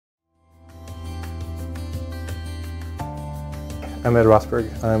I'm Ed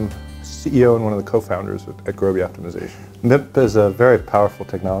Rothberg. I'm CEO and one of the co-founders at Gurobi Optimization. MIP is a very powerful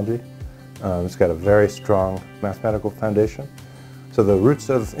technology. It's got a very strong mathematical foundation. So the roots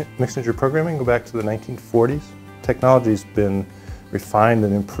of mixed integer programming go back to the 1940s. Technology's been refined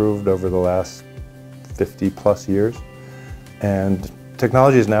and improved over the last 50 plus years. And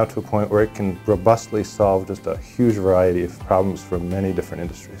technology is now to a point where it can robustly solve just a huge variety of problems for many different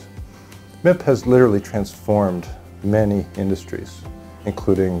industries. MIP has literally transformed many industries,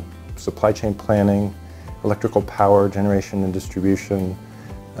 including supply chain planning, electrical power generation and distribution,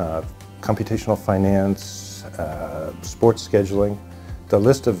 computational finance, sports scheduling. The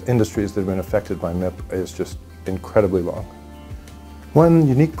list of industries that have been affected by MIP is just incredibly long. One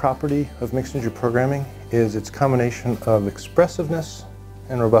unique property of mixed integer programming is its combination of expressiveness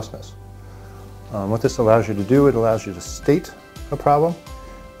and robustness. What this allows you to do, it allows you to state a problem,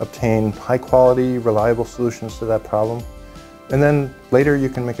 obtain high quality, reliable solutions to that problem, and then later you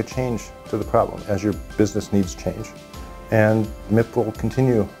can make a change to the problem as your business needs change. And MIP will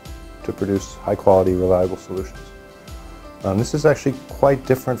continue to produce high quality, reliable solutions. This is actually quite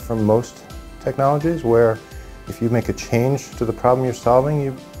different from most technologies where if you make a change to the problem you're solving,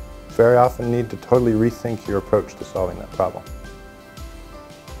 you very often need to totally rethink your approach to solving that problem.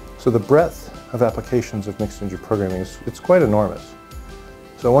 So the breadth of applications of mixed integer programming it's quite enormous.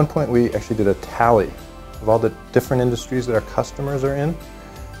 So at one point we actually did a tally of all the different industries that our customers are in,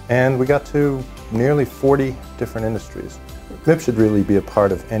 and we got to nearly 40 different industries. MIP should really be a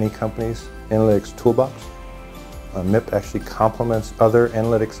part of any company's analytics toolbox. MIP actually complements other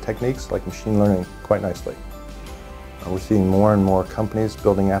analytics techniques like machine learning quite nicely. We're seeing more and more companies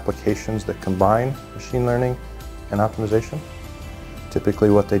building applications that combine machine learning and optimization. Typically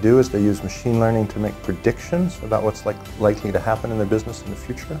what they do is they use machine learning to make predictions about what's likely to happen in their business in the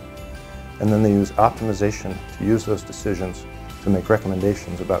future. And then they use optimization to use those decisions to make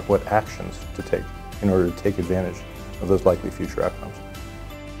recommendations about what actions to take in order to take advantage of those likely future outcomes.